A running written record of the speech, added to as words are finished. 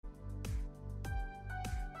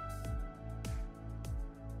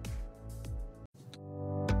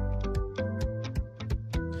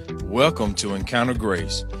Welcome to Encounter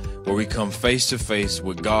Grace, where we come face to face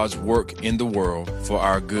with God's work in the world for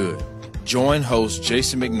our good. Join host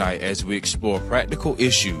Jason McKnight as we explore practical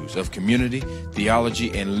issues of community,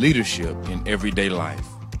 theology, and leadership in everyday life.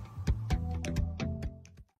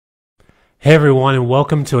 Hey everyone, and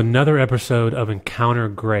welcome to another episode of Encounter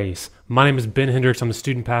Grace. My name is Ben Hendricks. I'm the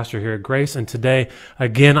student pastor here at Grace, and today,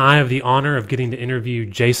 again, I have the honor of getting to interview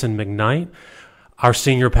Jason McKnight, our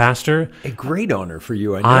senior pastor. A great honor for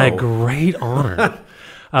you, I know. A great honor.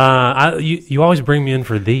 You always bring me in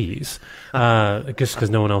for these, just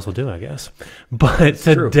because no one else will do it, I guess. But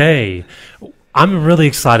today, I'm really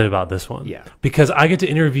excited about this one. Yeah. Because I get to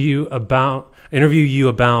interview you about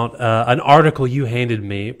an article you handed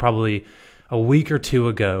me probably a week or two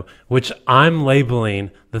ago, which I'm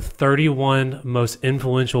labeling the 31 most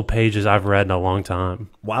influential pages I've read in a long time.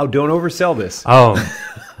 Wow, don't oversell this. Oh,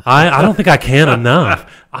 I don't think I can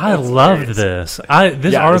enough. I loved this.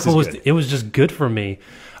 This article was just good for me.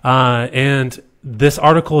 And this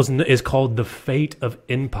article is called "The Fate of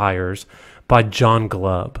Empires" by John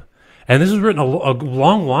Glubb. And this was written a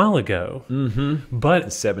long while ago. Mm-hmm. But the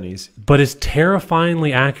 70s. But it's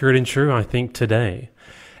terrifyingly accurate and true, I think, today.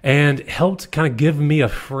 And helped kind of give me a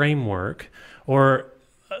framework, or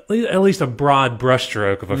at least a broad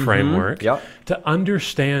brushstroke of a framework, to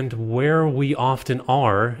understand where we often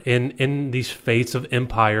are in these fates of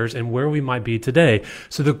empires and where we might be today.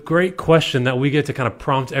 So the great question that we get to kind of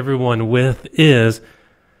prompt everyone with is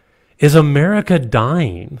America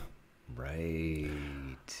dying? Right.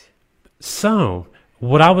 So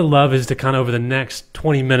what I would love is to kind of over the next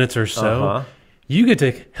 20 minutes or so, you get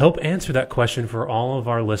to help answer that question for all of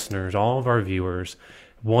our listeners, all of our viewers,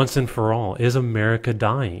 once and for all. Is America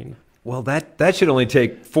dying? Well, that should only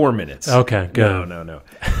take 4 minutes. Okay, good. No.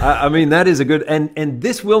 I mean, that is a good, and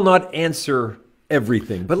this will not answer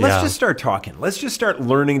everything, but let's just start talking. Let's just start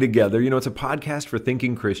learning together. You know, it's a podcast for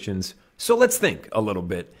thinking Christians, so let's think a little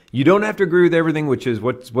bit. You don't have to agree with everything, which is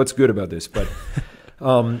what's good about this, but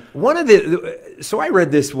so I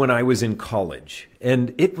read this when I was in college,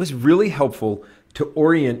 and it was really helpful to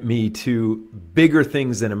orient me to bigger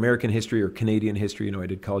things than American history or Canadian history. You know, I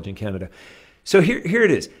did college in Canada. So here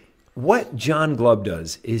it is. What John Glubb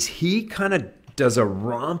does is he kind of does a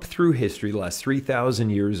romp through history, the last 3,000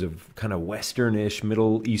 years of kind of Western-ish,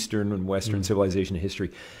 Middle Eastern and Western civilization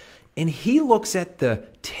history. And he looks at the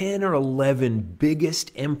 10 or 11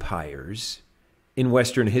 biggest empires in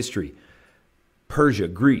Western history. Persia,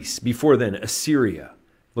 Greece, before then Assyria,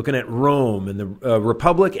 looking at Rome and the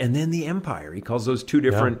Republic, and then the Empire. He calls those two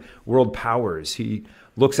different world powers. He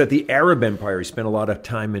looks at the Arab Empire. He spent a lot of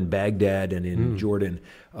time in Baghdad and in Jordan.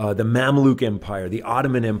 The Mamluk Empire, the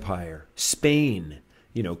Ottoman Empire, Spain,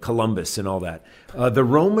 Columbus and all that. The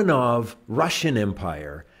Romanov Russian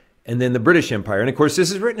Empire, and then the British Empire. And of course,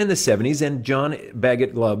 this is written in the 70s, and John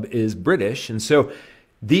Bagot Glubb is British. And so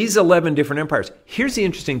these 11 different empires. Here's the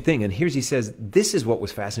interesting thing, and he says, this is what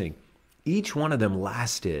was fascinating. Each one of them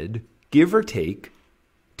lasted, give or take,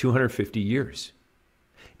 250 years.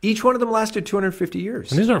 Each one of them lasted 250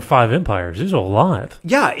 years. And these aren't 5 empires. These are a lot.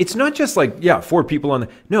 Yeah, it's not just like, 4 people on the...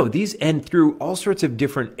 No, these, and through all sorts of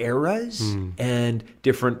different eras and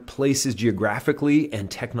different places geographically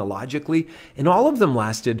and technologically, and all of them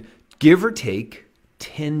lasted, give or take,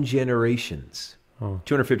 10 generations.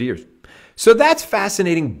 250 years. So that's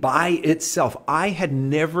fascinating by itself. I had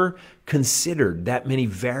never considered that many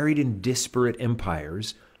varied and disparate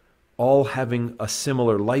empires all having a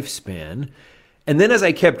similar lifespan. And then as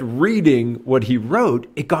I kept reading what he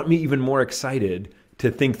wrote, it got me even more excited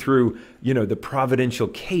to think through, the providential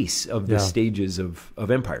case of the stages of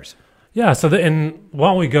empires. Yeah, so and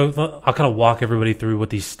while we go, I'll kind of walk everybody through what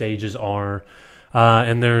these stages are.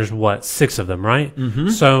 And there's, 6 of them, right? Mm-hmm.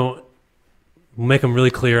 So we'll make them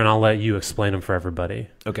really clear, and I'll let you explain them for everybody.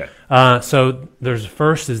 Okay. So there's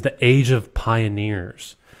first is the age of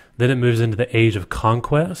pioneers. Then it moves into the age of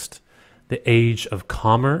conquest, the age of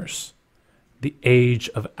commerce, the age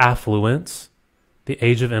of affluence, the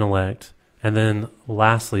age of intellect, and then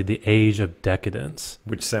lastly, the age of decadence.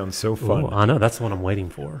 Which sounds so fun. Ooh, I know, that's what I'm waiting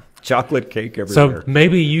for. Chocolate cake everywhere. So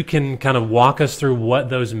maybe you can kind of walk us through what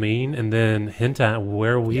those mean and then hint at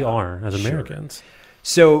where we are as Americans. Sure.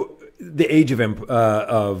 So the age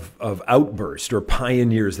of outburst or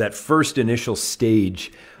pioneers, that first initial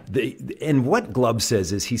stage. And what Glubb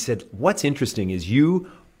says is, he said, what's interesting is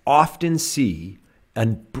you often see a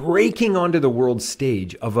breaking onto the world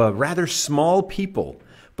stage of a rather small people,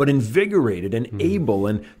 but invigorated and able,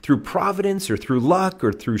 and through providence or through luck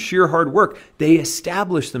or through sheer hard work, they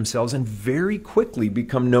establish themselves and very quickly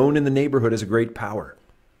become known in the neighborhood as a great power.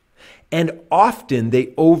 And often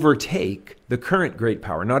they overtake the current great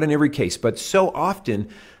power. Not in every case, but so often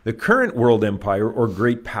the current world empire or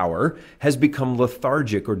great power has become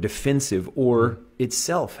lethargic or defensive, or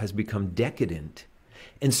itself has become decadent.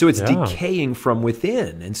 And so it's decaying from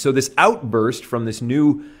within. And so this outburst from this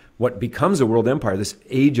new, what becomes a world empire, this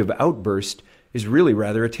age of outburst, is really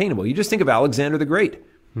rather attainable. You just think of Alexander the Great.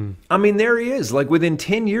 I mean, there he is. Like within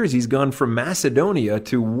 10 years, he's gone from Macedonia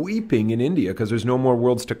to weeping in India because there's no more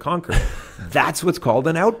worlds to conquer. That's what's called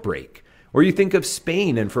an outbreak. Or you think of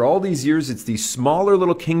Spain, and for all these years, it's these smaller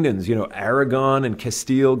little kingdoms, you know, Aragon and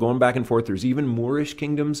Castile going back and forth. There's even Moorish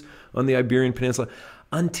kingdoms on the Iberian Peninsula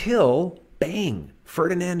until, bang,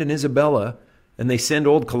 Ferdinand and Isabella, and they send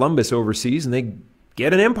old Columbus overseas and they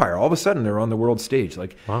get an empire. All of a sudden, they're on the world stage.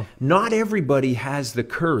 Like, not everybody has the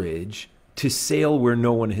courage to sail where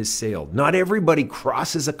no one has sailed. Not everybody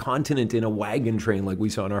crosses a continent in a wagon train like we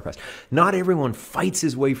saw in our past. Not everyone fights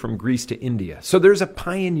his way from Greece to India. So there's a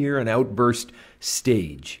pioneer and outburst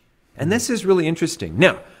stage. And this is really interesting.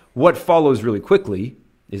 Now, what follows really quickly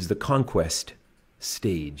is the conquest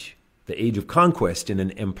stage, the age of conquest in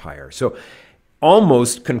an empire. So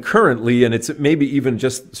almost concurrently, and it's maybe even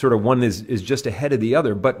just sort of one is just ahead of the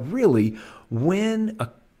other, but really when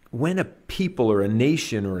a people or a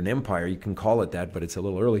nation or an empire, you can call it that, but it's a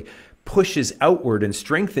little early, pushes outward and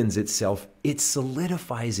strengthens itself, it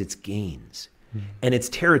solidifies its gains and its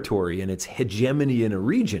territory and its hegemony in a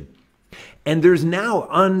region. And there's now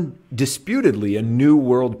undisputedly a new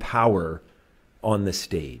world power on the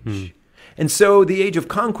stage. And so the age of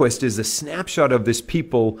conquest is a snapshot of this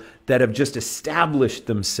people that have just established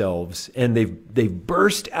themselves, and they've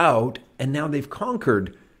burst out, and now they've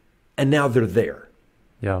conquered, and now they're there.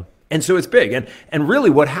 Yeah. And so it's big. And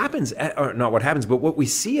really what happens, or not what happens, but what we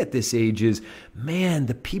see at this age is, man,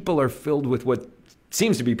 the people are filled with what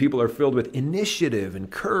seems to be people are filled with initiative and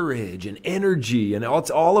courage and energy. And it's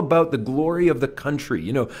all about the glory of the country,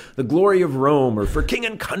 you know, the glory of Rome, or for king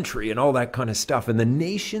and country and all that kind of stuff. And the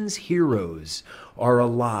nation's heroes are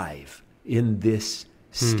alive in this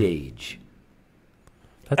stage.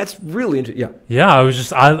 That's really interesting. Yeah.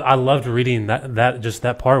 I loved reading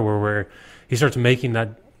that part where he starts making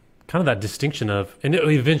that kind of that distinction of, and it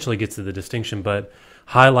eventually gets to the distinction, but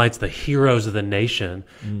highlights the heroes of the nation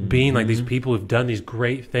being like these people who've done these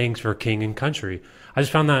great things for king and country. I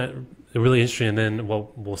just found that really interesting. And then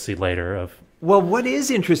we'll see later Well, what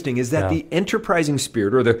is interesting is that the enterprising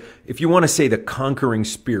spirit, or if you want to say the conquering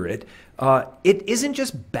spirit, it isn't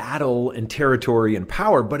just battle and territory and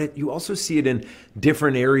power, but you also see it in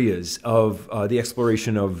different areas of the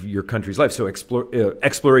exploration of your country's life. So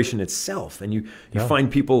exploration itself, and you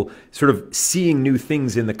find people sort of seeing new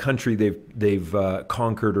things in the country they've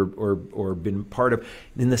conquered or been part of.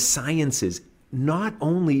 In the sciences, not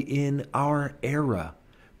only in our era,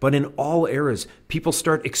 but in all eras, people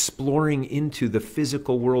start exploring into the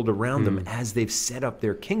physical world around them as they've set up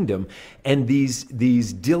their kingdom. And these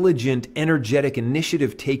diligent, energetic,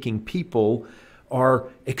 initiative-taking people are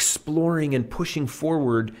exploring and pushing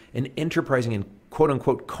forward and enterprising and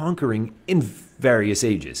quote-unquote conquering in various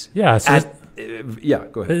ages. Yeah. So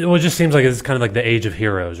go ahead. Well, it just seems like it's kind of like the age of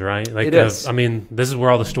heroes, right? Like it is. I mean, this is where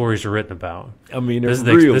all the stories are written about. I mean, this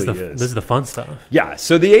is the fun stuff. Yeah.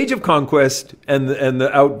 So the age of conquest and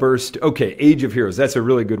the outburst. Okay, age of heroes. That's a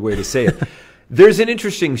really good way to say it. There's an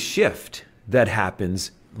interesting shift that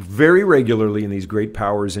happens very regularly in these great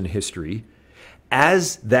powers in history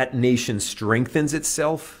as that nation strengthens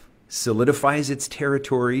itself, solidifies its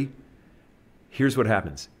territory. Here's what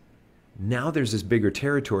happens. Now there's this bigger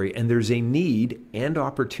territory, and there's a need and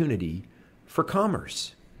opportunity for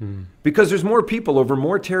commerce. Because there's more people over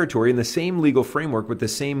more territory in the same legal framework with the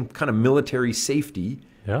same kind of military safety.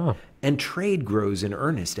 Yeah. And trade grows in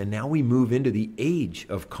earnest, and now we move into the age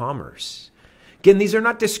of commerce. Again, these are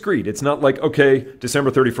not discrete. It's not like, okay,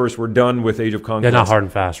 December 31st, we're done with age of conquest. They're not hard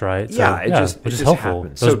and fast, right? It just helpful.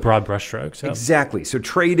 happens. Those broad brushstrokes. Yep. Exactly. So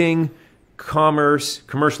trading, commerce,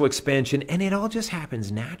 commercial expansion, and it all just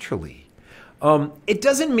happens naturally. It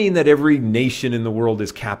doesn't mean that every nation in the world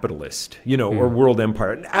is capitalist, or world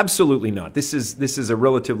empire. Absolutely not. This is a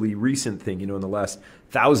relatively recent thing, in the last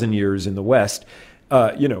 1,000 years in the West.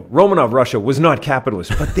 Romanov Russia was not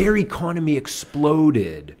capitalist, but their economy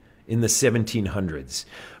exploded in the 1700s.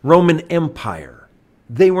 Roman Empire,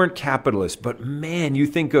 they weren't capitalist, but man, you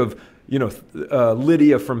think of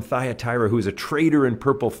Lydia from Thyatira, who is a trader in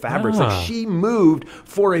purple fabrics. Like, she moved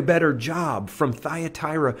for a better job from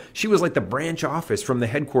Thyatira. She was like the branch office from the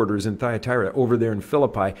headquarters in Thyatira over there in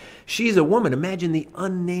Philippi. She's a woman. Imagine the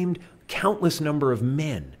unnamed countless number of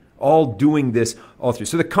men all doing this all through.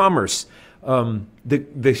 So the commerce,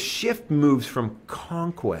 the shift moves from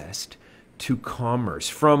conquest to commerce,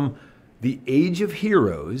 from the age of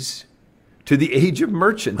heroes to the age of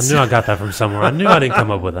merchants. I knew I got that from somewhere. I knew I didn't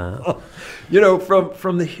come up with that.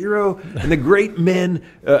 From the hero and the great men,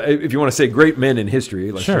 if you want to say great men in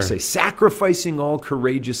history, let's just say sacrificing all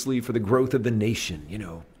courageously for the growth of the nation,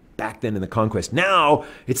 back then in the conquest. Now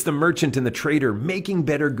it's the merchant and the trader making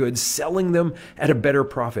better goods, selling them at a better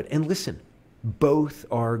profit. And listen, both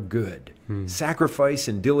are good. Sacrifice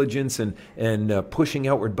and diligence and pushing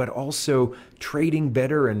outward, but also trading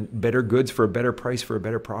better and better goods for a better price, for a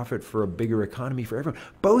better profit, for a bigger economy for everyone.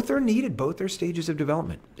 Both are needed. Both are stages of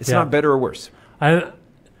development. It's not better or worse. It's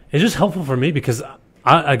just helpful for me because,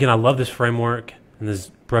 I love this framework and this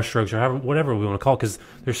brushstrokes or whatever we want to call it, because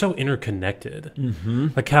they're so interconnected.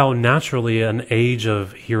 Like how naturally an age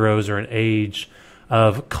of heroes or an age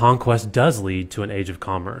of conquest does lead to an age of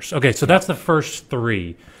commerce. Okay, so that's the first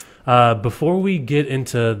three. Before we get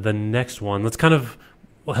into the next one, let's kind of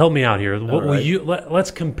help me out here.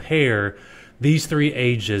 Let's compare these three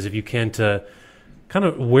ages, if you can, to kind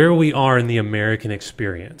of where we are in the American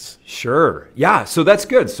experience. Sure. Yeah, so that's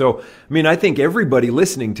good. So, I think everybody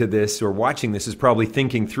listening to this or watching this is probably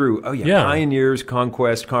thinking through, pioneers,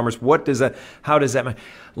 conquest, commerce, how does that matter?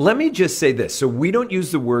 Let me just say this. So we don't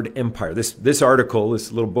use the word empire. This article,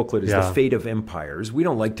 this little booklet is The Fate of Empires. We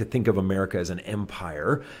don't like to think of America as an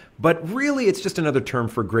empire, but really it's just another term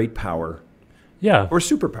for great power or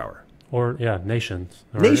superpower. Or, nations.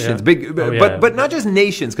 Nations, big, but not just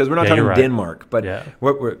nations, because we're not talking Denmark. But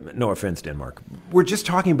no offense, Denmark. We're just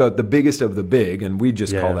talking about the biggest of the big, and we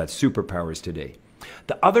just call that superpowers today.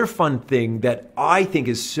 The other fun thing that I think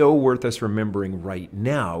is so worth us remembering right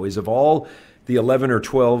now is, of all the 11 or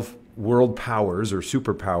 12 world powers or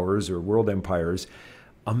superpowers or world empires,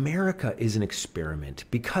 America is an experiment,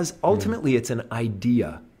 because ultimately it's an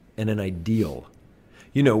idea and an ideal.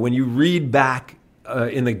 When you read back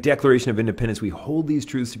in the Declaration of Independence, we hold these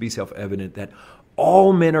truths to be self-evident, that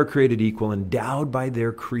all men are created equal, endowed by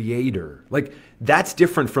their creator. Like, that's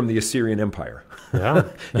different from the Assyrian Empire.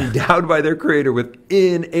 Endowed by their creator with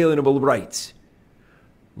inalienable rights.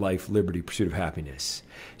 Life, liberty, pursuit of happiness.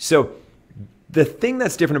 So the thing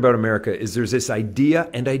that's different about America is there's this idea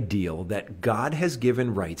and ideal that God has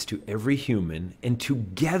given rights to every human, and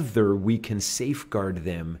together we can safeguard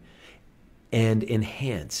them and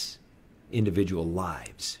enhance individual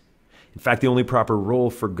lives. In fact, the only proper role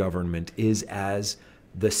for government is as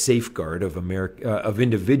the safeguard of of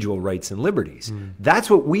individual rights and liberties. That's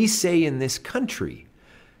what we say in this country.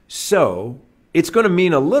 So it's going to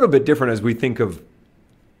mean a little bit different as we think of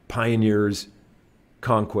pioneers,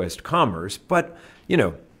 conquest, commerce, but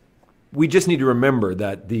we just need to remember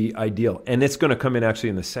that the ideal, and it's going to come in actually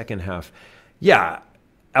in the second half.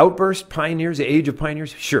 Outburst, pioneers, the age of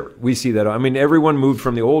pioneers, sure, we see that. Everyone moved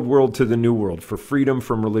from the old world to the new world for freedom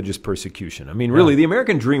from religious persecution. Really, the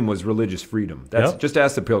American dream was religious freedom. That's just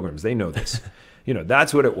ask the Pilgrims; they know this.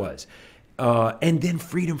 That's what it was. And then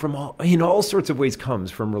freedom from all sorts of ways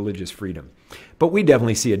comes from religious freedom. But we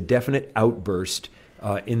definitely see a definite outburst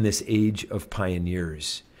in this age of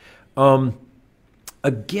pioneers.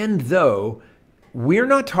 Again, though, we're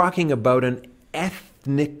not talking about an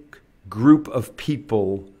ethnic group of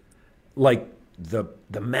people like the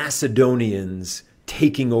Macedonians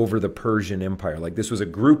taking over the Persian Empire. Like, this was a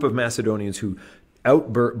group of Macedonians who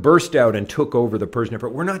burst out and took over the Persian Empire.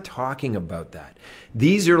 We're not talking about that.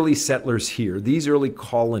 These early settlers here, these early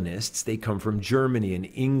colonists, they come from Germany and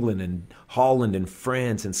England and Holland and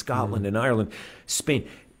France and Scotland and Ireland, Spain.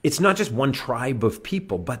 It's not just one tribe of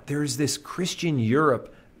people, but there's this Christian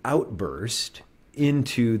Europe outburst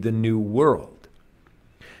into the New World.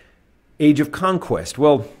 Age of conquest.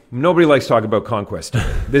 Well, nobody likes talking about conquest.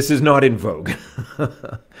 This is not in vogue.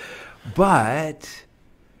 But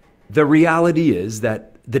the reality is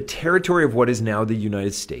that the territory of what is now the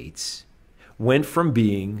United States went from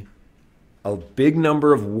being a big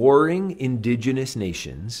number of warring indigenous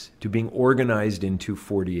nations to being organized into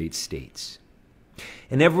 48 states.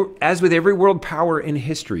 And as with every world power in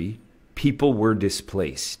history, people were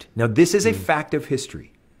displaced. Now, this is a fact of history.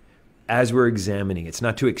 As we're examining, it's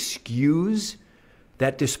not to excuse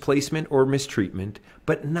that displacement or mistreatment,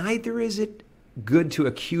 but neither is it good to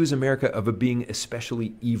accuse America of it being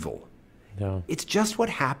especially evil. No. It's just what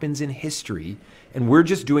happens in history, and we're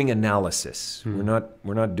just doing analysis. We're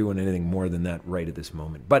not doing anything more than that right at this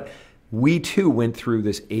moment. But we too went through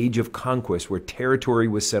this age of conquest where territory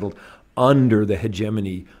was settled under the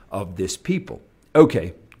hegemony of this people.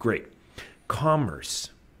 Okay, great. Commerce.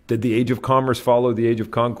 Did the age of commerce follow the age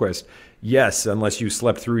of conquest? Yes, unless you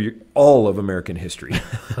slept through all of American history.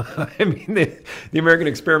 The American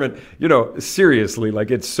experiment, seriously,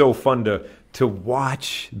 like, it's so fun to to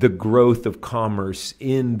watch the growth of commerce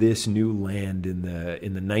in this new land in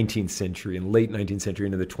the 19th century and late 19th century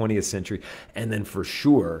into the 20th century, and then for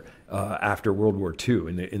sure after World War II,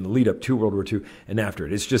 in the lead up to World War II and after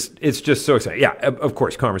it. It's just so exciting. Yeah, of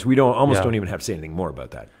course, commerce. We don't even have to say anything more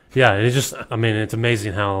about that. Yeah, it's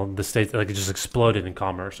amazing how the States, like, it just exploded in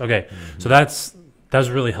commerce. Okay, so that's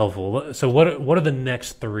really helpful. So what are the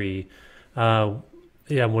next three? What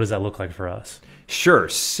does that look like for us? Sure.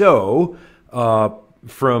 So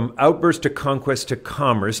from outburst to conquest to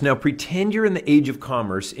commerce. Now pretend you're in the age of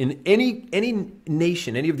commerce in any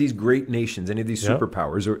nation, any of these great nations, any of these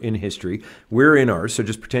superpowers or in history. We're in ours, so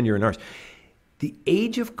just pretend you're in ours. The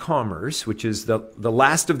age of commerce, which is the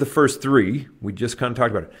last of the first three, we just kind of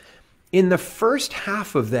talked about it. In the first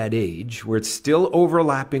half of that age, where it's still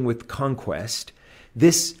overlapping with conquest,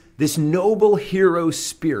 this noble hero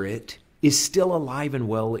spirit is still alive and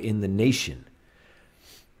well in the nation.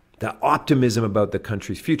 The optimism about the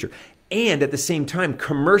country's future. And at the same time,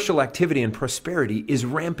 commercial activity and prosperity is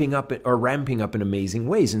ramping up in amazing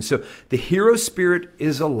ways. And so the hero spirit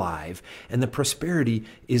is alive and the prosperity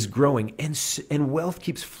is growing and wealth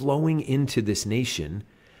keeps flowing into this nation.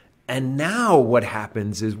 And now what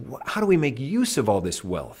happens is, how do we make use of all this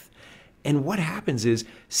wealth? And what happens is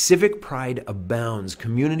civic pride abounds.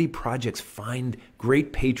 Community projects find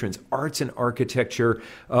great patrons, arts and architecture,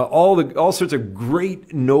 all sorts of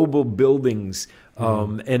great noble buildings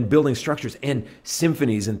and building structures and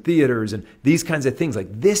symphonies and theaters and these kinds of things. Like,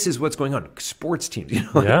 this is what's going on. Sports teams,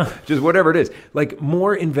 just whatever it is. Like,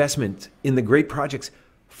 more investment in the great projects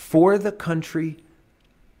for the country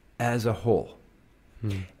as a whole.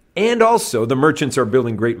 And also, the merchants are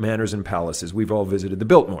building great manors and palaces. We've all visited the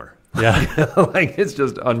Biltmore. Yeah. Like, it's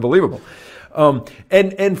just unbelievable.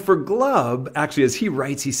 And for Glubb, actually, as he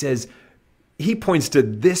writes, he points to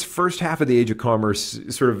this first half of the age of commerce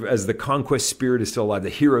sort of as the conquest spirit is still alive, the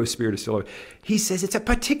hero spirit is still alive. He says it's a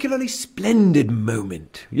particularly splendid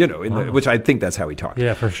moment, which I think that's how he talks.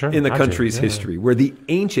 Yeah, for sure. In the country's history, where the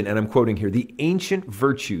ancient, and I'm quoting here, the ancient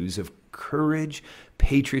virtues of courage,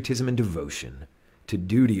 patriotism, and devotion to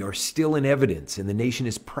duty are still in evidence, and the nation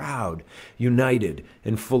is proud, united,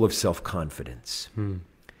 and full of self-confidence. And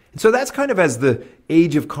so that's kind of as the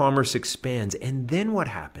age of commerce expands. And then what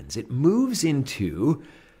happens? It moves into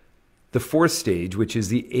the fourth stage, which is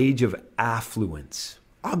the age of affluence.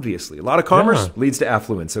 Obviously, a lot of commerce leads to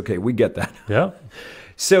affluence. Okay, we get that. Yeah.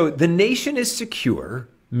 So the nation is secure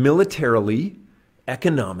militarily,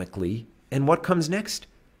 economically, and what comes next?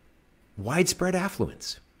 Widespread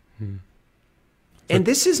affluence. And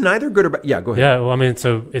this is neither good or bad. Yeah, go ahead. Yeah, well,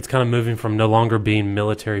 so it's kind of moving from no longer being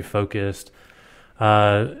military focused.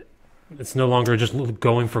 It's no longer just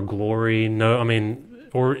going for glory.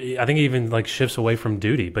 Or I think it even like shifts away from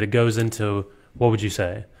duty, but it goes into, what would you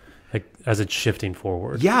say, like, as it's shifting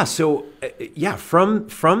forward? Yeah. So from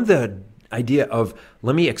the idea of,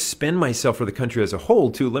 let me expend myself for the country as a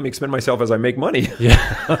whole, to let me expend myself as I make money. Yeah.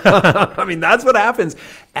 That's what happens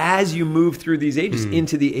as you move through these ages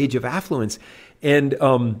into the age of affluence. And,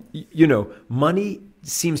 money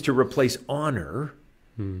seems to replace honor.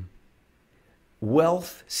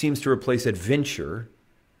 Wealth seems to replace adventure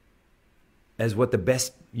as what the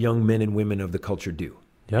best young men and women of the culture do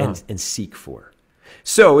and seek for.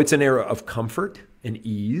 So it's an era of comfort and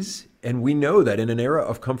ease. And we know that in an era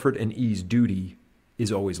of comfort and ease, duty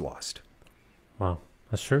is always lost. Wow,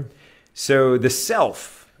 that's true. So the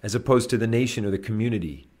self, as opposed to the nation or the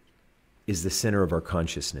community, is the center of our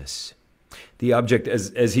consciousness. The object,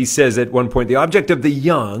 as he says at one point, the object of the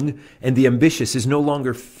young and the ambitious is no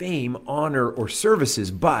longer fame, honor, or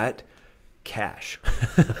services, but cash.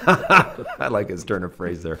 I like his turn of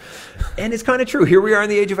phrase there. And it's kind of true. Here we are in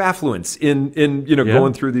the age of affluence in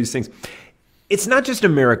going through these things. It's not just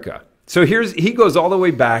America. So he goes all the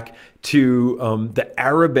way back to the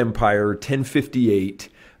Arab Empire, 1058,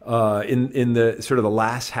 in the sort of the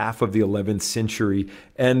last half of the 11th century.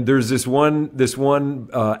 And there's this one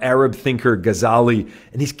Arab thinker, Ghazali,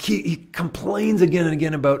 and he complains again and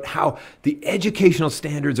again about how the educational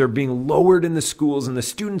standards are being lowered in the schools, and the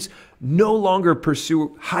students no longer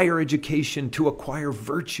pursue higher education to acquire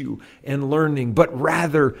virtue and learning, but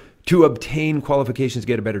rather to obtain qualifications to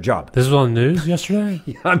get a better job. This was on the news yesterday?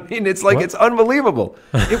 It's unbelievable.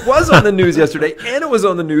 It was on the news yesterday, and it was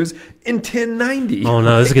on the news in 1090. Oh,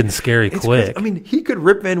 no, this is getting scary quick. He could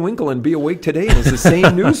rip Van Winkle and be awake today, and it's the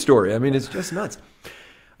same news story. It's just nuts.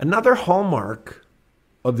 Another hallmark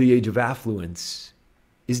of the age of affluence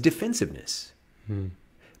is defensiveness.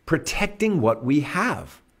 Protecting what we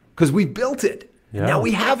have, because we built it. Yeah. Now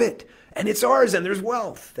we have it. And it's ours, and there's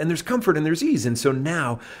wealth, and there's comfort, and there's ease. And so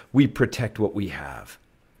now we protect what we have.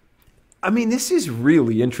 I mean, this is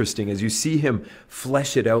really interesting as you see him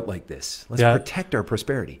flesh it out like this. Let's protect our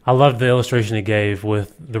prosperity. I love the illustration he gave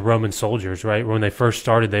with the Roman soldiers, right? When they first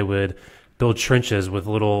started, they would build trenches with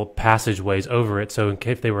little passageways over it. So in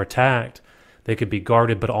case they were attacked, they could be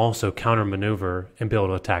guarded, but also counter-maneuver and be able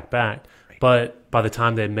to attack back. Right. But by the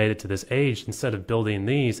time they had made it to this age, instead of building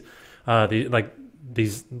these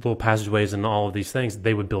little passageways and all of these things,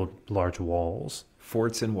 they would build large walls.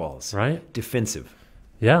 Forts and walls. Right? Defensive.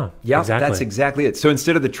 Yeah, exactly. That's exactly it. So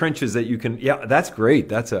instead of the trenches that you can, that's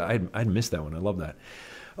great. I'd missed that one. I love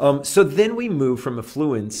that. So then we move from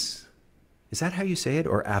affluence. Is that how you say it,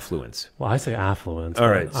 or affluence? Well, I say affluence. All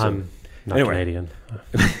right. I'm not Canadian.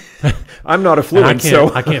 I'm not affluent,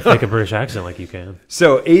 I can't fake a British accent like you can.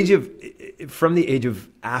 So from the age of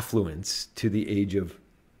affluence to the age of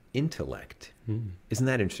intellect. Isn't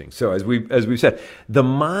that interesting? So as we've said, the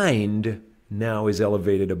mind now is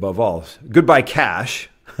elevated above all. Goodbye cash.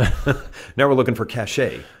 Now we're looking for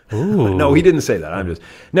cachet. No, he didn't say that.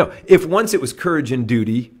 If once it was courage and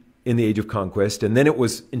duty in the age of conquest, and then it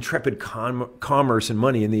was intrepid commerce and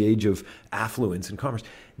money in the age of affluence and commerce,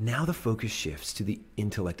 now the focus shifts to the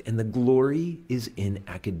intellect, and the glory is in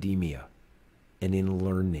academia and in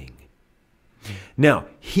learning. Now,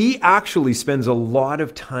 he actually spends a lot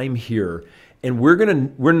of time here, and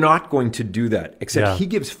we're not going to do that, except he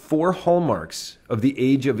gives 4 hallmarks of the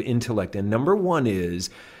age of intellect. And number 1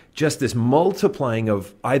 is just this multiplying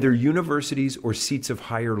of either universities or seats of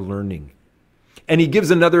higher learning. And he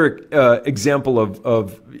gives another example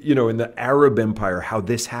of in the Arab Empire, how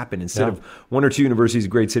this happened. Instead of 1 or 2 universities,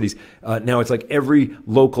 great cities, now it's like every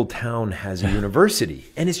local town has a university.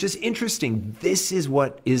 And it's just interesting. This is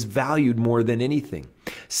what is valued more than anything.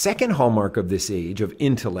 Second hallmark of this age of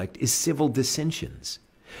intellect is civil dissensions,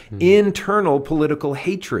 internal political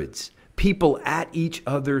hatreds, people at each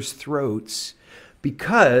other's throats,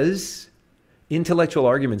 because intellectual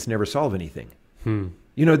arguments never solve anything.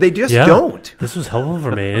 They just don't. This was helpful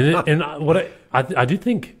for me. And what I do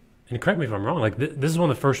think, and correct me if I'm wrong, like this is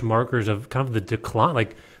one of the first markers of kind of the decline. Like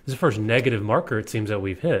this is the first negative marker it seems that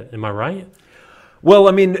we've hit. Am I right? Well,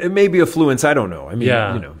 I mean, maybe affluence. I don't know. I mean,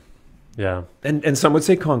 Yeah. And some would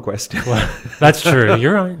say conquest. Well, that's true.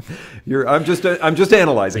 You're right. I'm just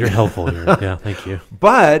analyzing. You're helpful here. Yeah, thank you.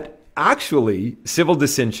 But actually, civil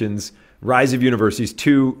dissensions, rise of universities,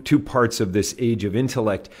 two parts of this age of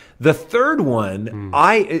intellect. The third one,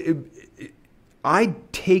 I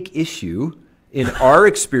take issue in our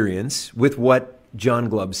experience with what John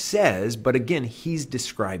Glubb says, but again, he's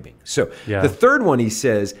describing. So the third one he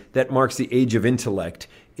says that marks the age of intellect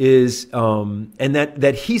is, and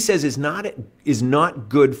that he says is not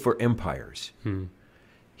good for empires.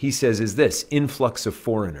 He says is this influx of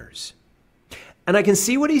foreigners. And I can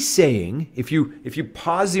see what he's saying if you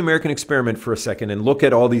pause the American experiment for a second and look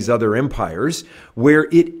at all these other empires where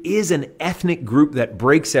it is an ethnic group that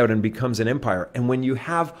breaks out and becomes an empire. And when you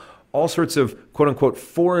have all sorts of quote unquote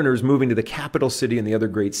foreigners moving to the capital city and the other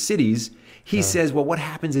great cities, he says, well, what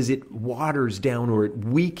happens is it waters down or it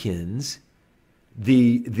weakens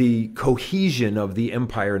the cohesion of the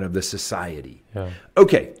empire and of the society.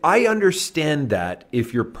 Okay, I understand that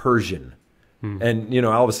if you're Persian. And,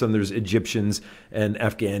 all of a sudden there's Egyptians and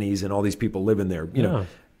Afghanis and all these people living there.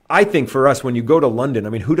 I think for us, when you go to London, I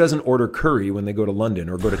mean, who doesn't order curry when they go to London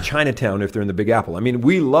or go to Chinatown if they're in the Big Apple? I mean,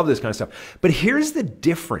 we love this kind of stuff. But here's the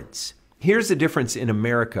difference. Here's the difference in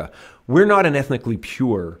America. We're not an ethnically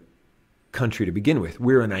pure country to begin with.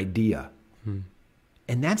 We're an idea.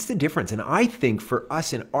 And that's the difference. And I think for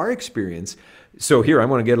us in our experience, so here, I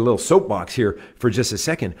want to get a little soapbox here for just a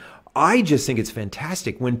second. I just think it's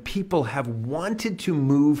fantastic when people have wanted to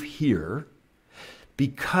move here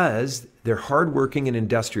because they're hardworking and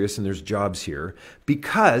industrious and there's jobs here,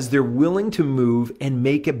 because they're willing to move and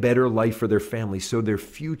make a better life for their family, so they're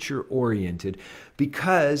future-oriented,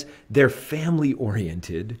 because they're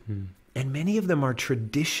family-oriented, and many of them are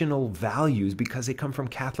traditional values because they come from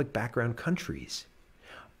Catholic background countries.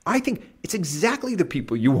 I think it's exactly the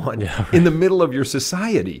people you want in the middle of your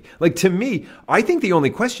society. Like, to me, I think the only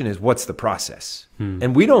question is, what's the process?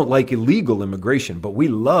 And we don't like illegal immigration, but we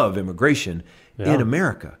love immigration in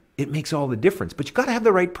America. It makes all the difference. But you got to have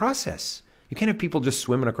the right process. You can't have people just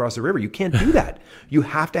swimming across the river. You can't do that. You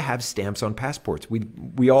have to have stamps on passports.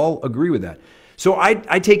 We all agree with that. So I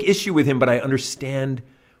take issue with him, but I understand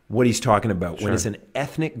what he's talking about when it's an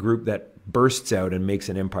ethnic group that bursts out and makes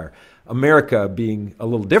an empire. America being a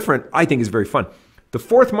little different, I think is very fun. The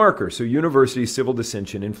fourth marker, so university, civil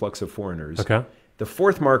dissension, influx of foreigners. Okay. The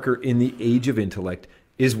fourth marker in the age of intellect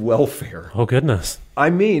is welfare. Oh, goodness.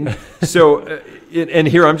 I mean, so, and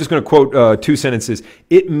here I'm just going to quote 2 sentences.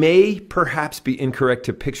 It may perhaps be incorrect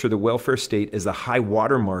to picture the welfare state as the high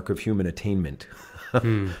watermark of human attainment.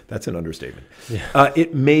 That's an understatement. Yeah.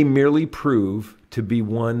 It may merely prove to be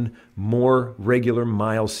one more regular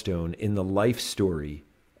milestone in the life story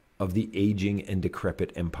of the aging and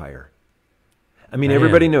decrepit empire. I mean,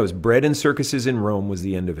 everybody knows bread and circuses in Rome was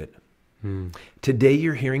the end of it. Today,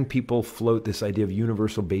 you're hearing people float this idea of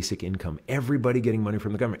universal basic income, everybody getting money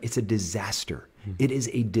from the government. It's a disaster. It is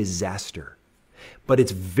a disaster. But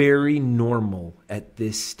it's very normal at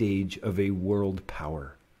this stage of a world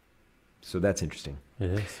power. So that's interesting.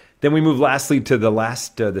 It is. Then we move lastly to the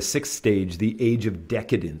 6th stage, the age of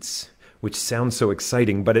decadence, which sounds so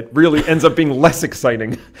exciting, but it really ends up being less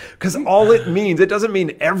exciting because all it means, it doesn't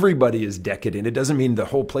mean everybody is decadent. It doesn't mean the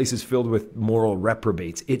whole place is filled with moral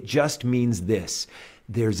reprobates. It just means this.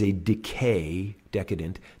 There's a decay,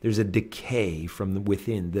 decadent. There's a decay from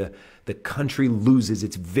within. The country loses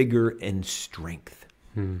its vigor and strength.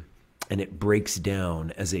 And it breaks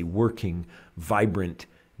down as a working, vibrant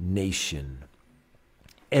nation.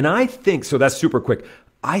 And I think, so that's super quick.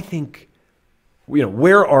 I think,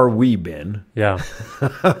 where are we, Ben? Yeah.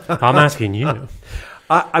 I'm asking you.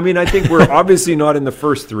 I mean, I think we're obviously not in the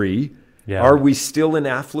first 3. Yeah. Are we still in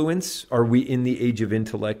affluence? Are we in the age of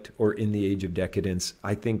intellect or in the age of decadence?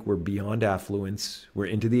 I think we're beyond affluence. We're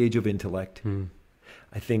into the age of intellect.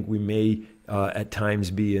 I think we may at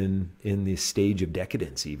times be in the stage of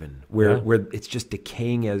decadence even, where it's just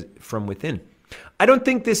decaying from within. I don't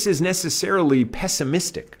think this is necessarily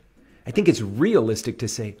pessimistic. I think it's realistic to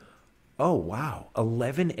say, oh, wow,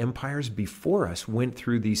 11 empires before us went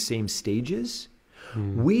through these same stages.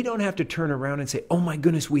 We don't have to turn around and say, oh my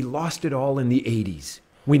goodness, we lost it all in the 80s.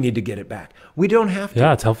 We need to get it back. We don't have to.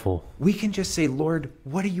 Yeah, it's helpful. We can just say, Lord,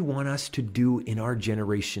 what do you want us to do in our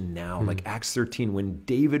generation now? Like Acts 13, when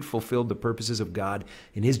David fulfilled the purposes of God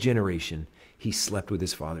in his generation, he slept with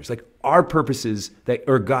his fathers. Like our purposes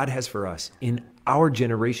or God has for us in our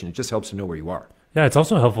generation, it just helps to know where you are. Yeah, it's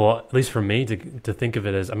also helpful, at least for me, to think of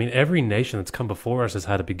it as, I mean, every nation that's come before us has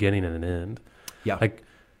had a beginning and an end. Yeah. Like,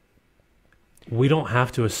 we don't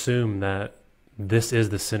have to assume that this is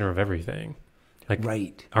the center of everything. Like,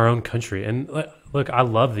 right. Our own country. And look, I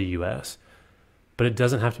love the U.S., but it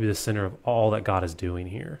doesn't have to be the center of all that God is doing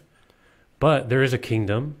here. But there is a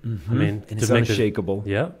kingdom. I mean, and it's unshakable.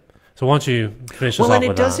 Yeah. So why don't you finish us off with that? Well, and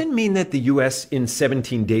it doesn't mean that the U.S. in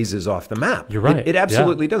 17 days is off the map. You're right. It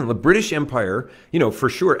absolutely doesn't. The British Empire, for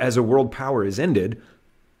sure, as a world power is ended.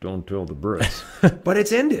 Don't tell the Brits. But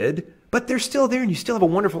it's ended. But they're still there, and you still have a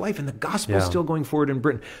wonderful life, and the gospel is still going forward in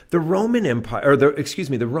Britain. The Roman Empire,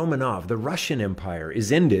 the Russian Empire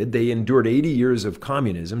is ended. They endured 80 years of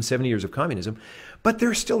communism, 70 years of communism, but there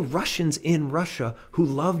are still Russians in Russia who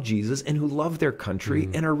love Jesus and who love their country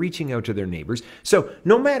and are reaching out to their neighbors. So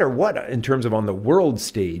no matter what, in terms of on the world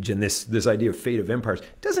stage and this idea of fate of empires,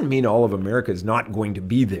 doesn't mean all of America is not going to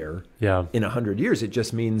be there in 100 years. It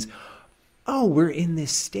just means, oh, we're in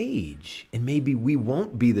this stage, and maybe we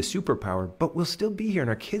won't be the superpower, but we'll still be here, and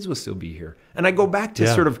our kids will still be here. And I go back to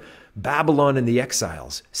sort of Babylon and the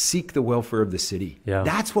exiles. Seek the welfare of the city. Yeah.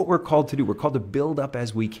 That's what we're called to do. We're called to build up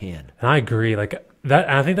as we can. And I agree. Like that,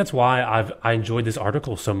 and I think that's why I enjoyed this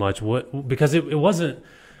article so much. Because it wasn't,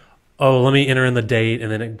 oh, let me enter in the date,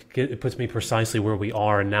 and then it puts me precisely where we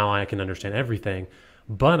are, and now I can understand everything.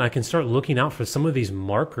 But I can start looking out for some of these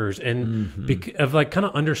markers and of like kind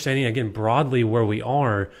of understanding again broadly where we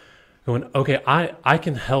are. Going, okay, I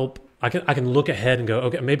can help. I can look ahead and go,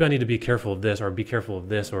 okay, maybe I need to be careful of this, or be careful of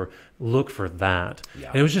this, or look for that. Yeah.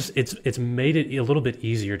 And it was just it's made it a little bit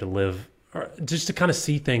easier to live, or just to kind of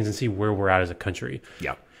see things and see where we're at as a country.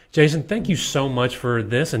 Yeah. Jason, thank you so much for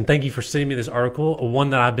this, and thank you for sending me this article, one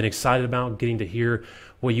that I've been excited about, getting to hear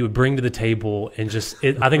what you would bring to the table, and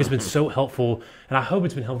I think it's been so helpful, and I hope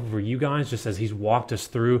it's been helpful for you guys, just as he's walked us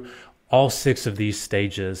through all 6 of these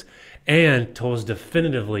stages and told us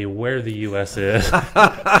definitively where the U.S. is.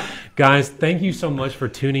 Guys, thank you so much for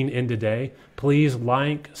tuning in today. Please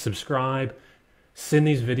like, subscribe, send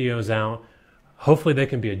these videos out. Hopefully they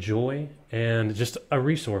can be a joy and just a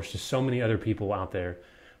resource to so many other people out there.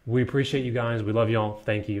 We appreciate you guys. We love y'all.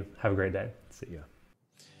 Thank you. Have a great day. See ya.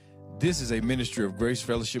 This is a ministry of Grace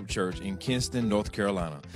Fellowship Church in Kinston, North Carolina.